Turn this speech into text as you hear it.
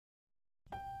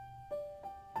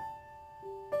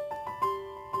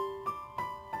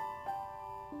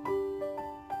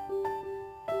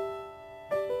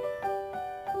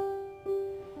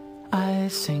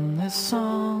sing this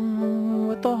song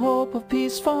with the hope of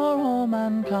peace for all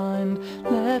mankind.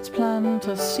 Let's plant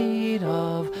a seed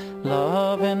of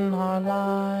love in our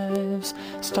lives,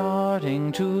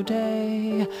 starting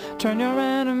today. Turn your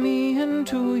enemy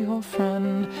into your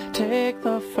friend. Take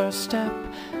the first step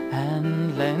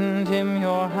and lend him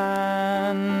your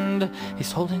hand.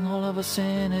 He's holding all of us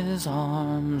in his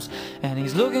arms, and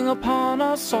he's looking upon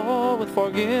us all with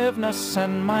forgiveness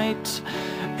and might,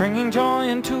 bringing joy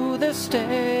into this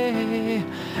day.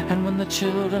 And when the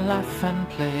children laugh and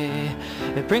play,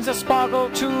 it brings a sparkle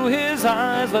to his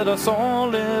eyes. Let us all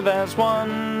live as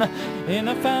one in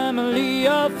a family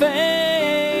of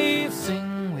faith.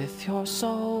 Sing with your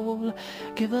soul,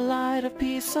 give the light of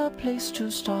peace a place to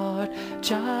start.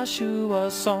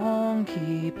 Joshua's song,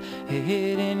 keep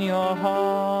it in your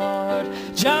heart.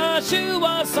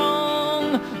 Joshua's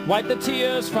song, wipe the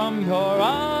tears from your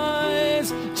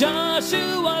eyes.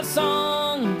 Joshua's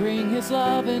song, bring his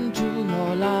love into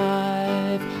your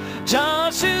life.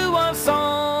 Joshua's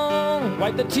song,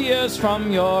 wipe the tears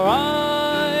from your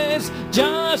eyes.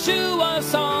 Joshua's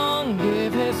song,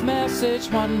 give his message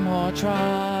one more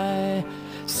try.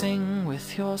 Sing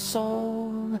with your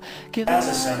soul, give Jazz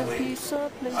Assembly,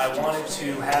 I wanted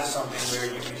to have something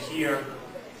where you could hear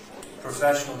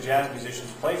professional jazz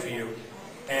musicians play for you.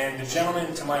 And the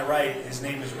gentleman to my right, his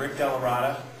name is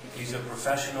DellaRatta. He's a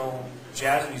professional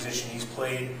jazz musician. He's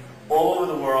played all over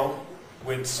the world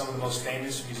with some of the most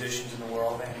famous musicians in the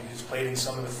world, and he's played in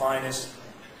some of the finest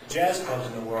jazz clubs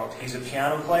in the world. He's a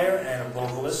piano player and a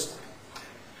vocalist,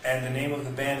 and the name of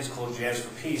the band is called Jazz for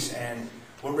Peace. And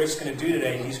what Rick's going to do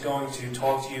today, he's going to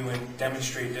talk to you and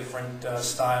demonstrate different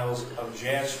styles of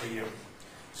jazz for you.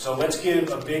 So let's give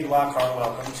a big Lockhart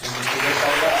welcome to Mr. Rick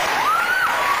DellaRatta.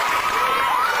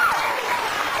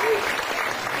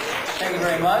 Thank you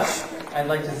very much. I'd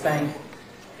like to thank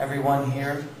everyone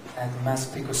here at the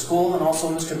Massapequa School and also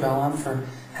Mr. Bellon for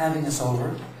having us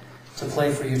over to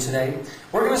play for you today.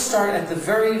 We're going to start at the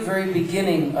very, very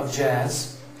beginning of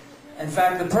jazz. In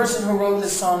fact, the person who wrote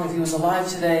this song, if he was alive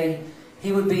today,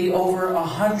 he would be over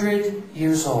 100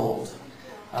 years old.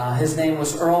 His name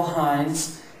was Earl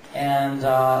Hines, and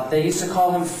they used to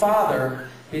call him Father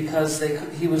because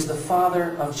he was the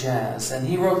father of jazz. And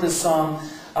he wrote this song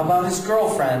about his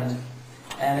girlfriend,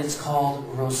 and it's called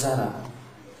Rosetta.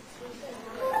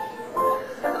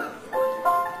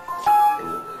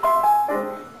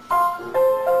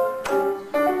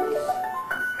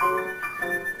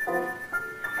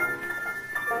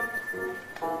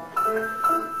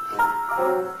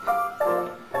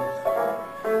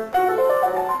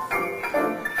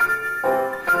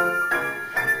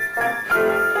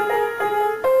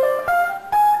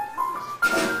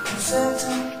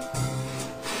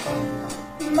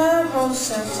 My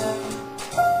Rosetta,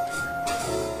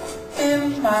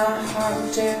 in my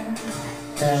heart, dear,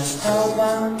 there's no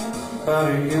one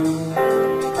but you.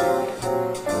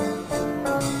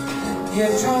 You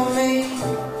told me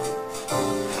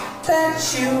that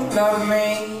you love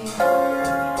me,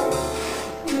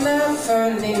 never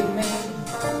leave me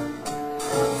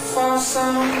for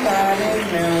somebody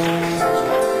new.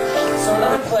 So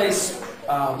another place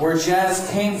where jazz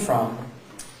came from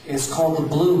is called the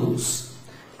blues.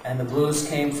 And the blues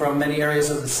came from many areas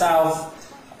of the South.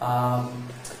 A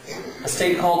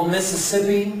state called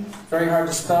Mississippi, very hard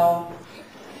to spell.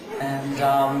 And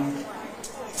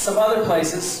some other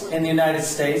places in the United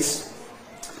States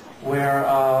where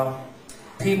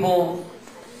people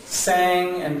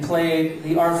sang and played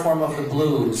the art form of the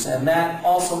blues. And that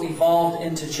also evolved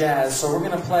into jazz. So we're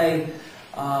going to play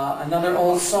another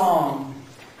old song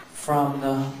from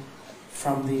the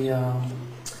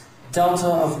Delta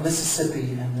of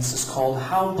Mississippi, and this is called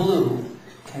How Blue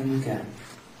Can You Get?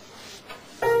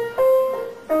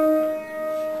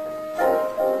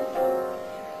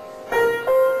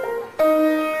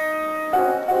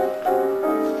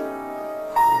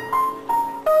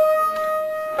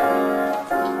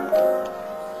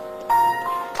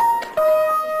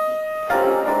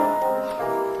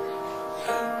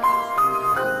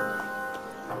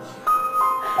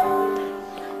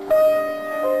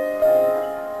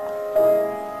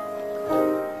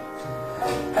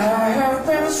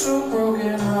 So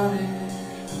broken hearted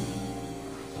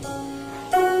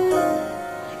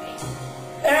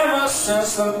ever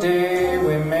since the day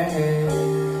we met.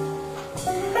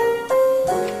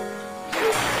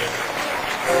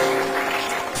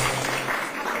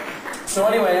 So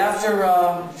anyway, after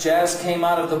jazz came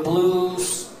out of the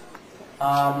blues,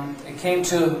 it came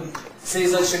to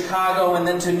cities like Chicago and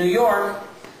then to New York,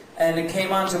 and it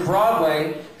came onto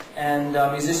Broadway, and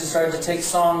musicians started to take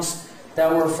songs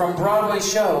that were from Broadway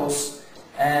shows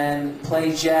and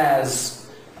play jazz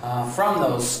from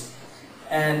those.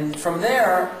 And from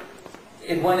there,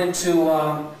 it went into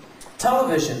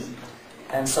television.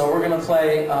 And so we're going to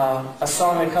play a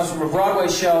song that comes from a Broadway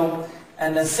show.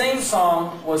 And the same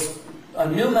song was, a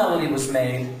new melody was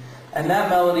made. And that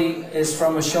melody is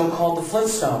from a show called The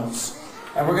Flintstones.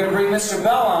 And we're going to bring Mr.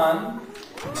 Bell on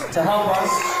to help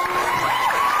us.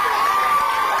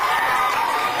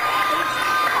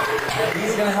 And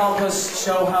he's going to help us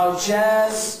show how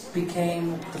jazz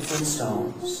became the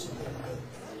Flintstones.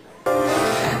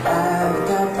 I've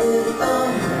got rhythm,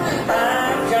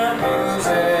 I've got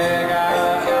music,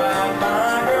 I've got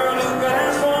my girl who can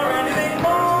ask for anything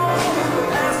more,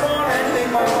 ask for anything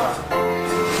more.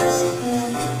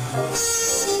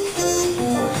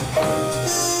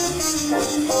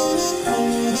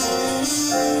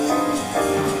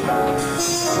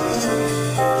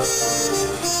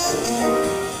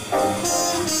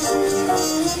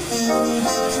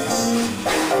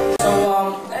 So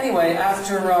anyway,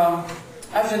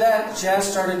 after that,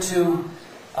 jazz started to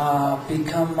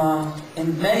become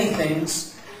in many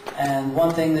things, and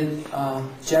one thing that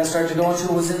jazz started to go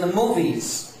into was in the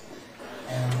movies.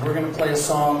 And we're going to play a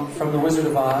song from The Wizard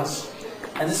of Oz,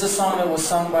 and this is a song that was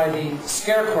sung by the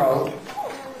Scarecrow,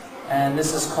 and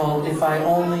this is called If I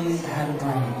Only Had a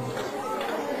Brain.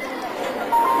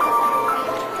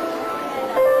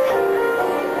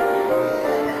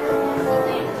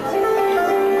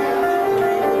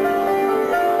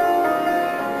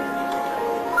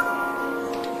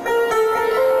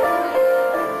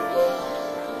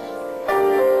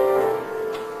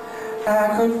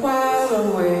 I could while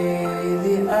away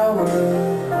the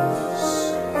hours,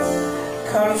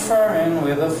 conferring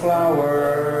with the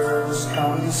flowers,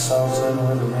 consulting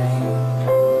with the rain.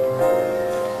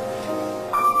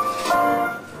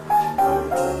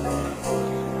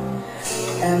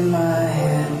 And my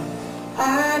head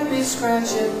I'd be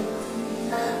scratching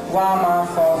while my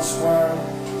thoughts were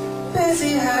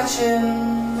busy hatching.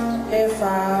 If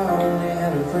I only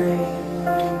had a brain.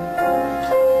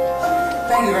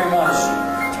 Thank you very much.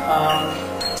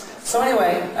 So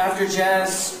anyway, after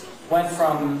jazz went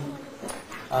from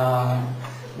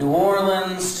New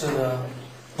Orleans to the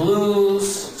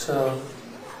blues to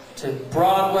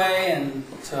Broadway and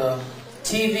to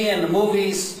TV and the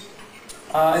movies,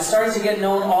 it started to get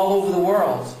known all over the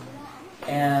world.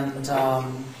 And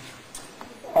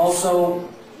also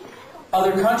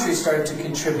other countries started to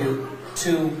contribute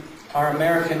to our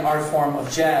American art form of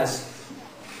jazz.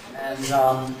 And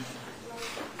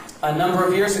a number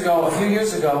of years ago, a few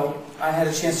years ago, I had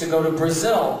a chance to go to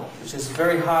Brazil, which is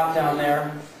very hot down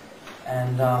there,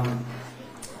 and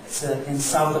it's in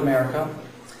South America.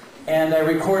 And I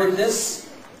recorded this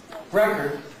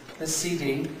record, this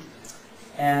CD,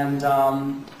 and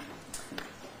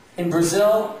in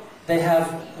Brazil they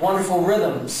have wonderful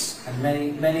rhythms, and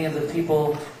many of the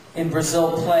people in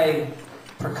Brazil play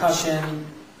percussion,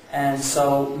 and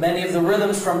so many of the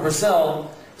rhythms from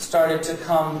Brazil started to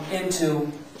come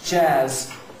into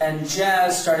jazz, and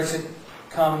jazz started to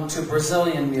come to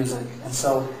Brazilian music. And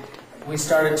so we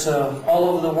started to, all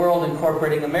over the world,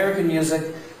 incorporating American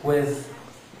music with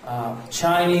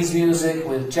Chinese music,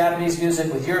 with Japanese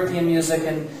music, with European music,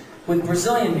 and with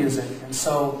Brazilian music. And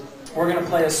so we're going to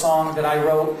play a song that I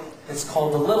wrote. It's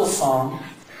called The Little Song,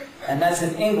 and that's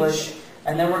in English.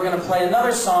 And then we're going to play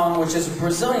another song, which is a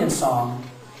Brazilian song.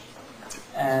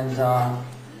 And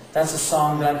that's a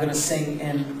song that I'm going to sing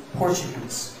in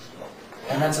Portuguese.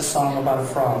 And that's a song about a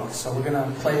frog. So we're going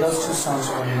to play those two songs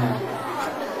for you now.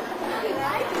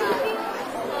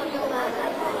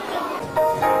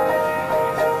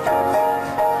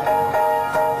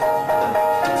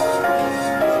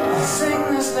 I sing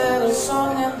this little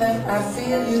song and then I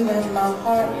feel you in my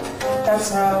heart. That's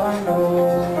how I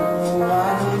know I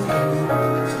love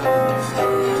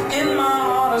you. In my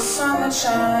heart a sun that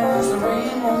shines, the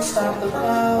rain won't stop, the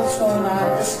clouds won't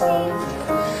hide the sun.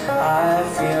 I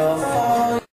feel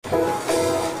for you.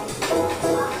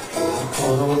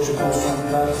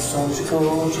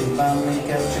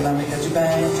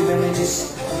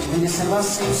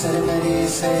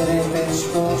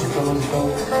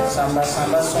 Samba,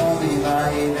 samba, sombi,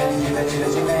 vai, vem, diverte,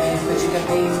 vem, pede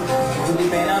capim, tudo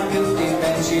bem na beauty,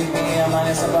 vem de mim,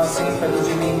 amanhece assim, perto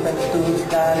de mim, perto tudo,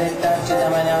 tarde da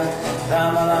manhã,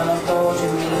 drama lá no tô de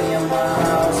mim,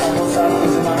 amar, samba, samba,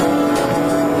 samba,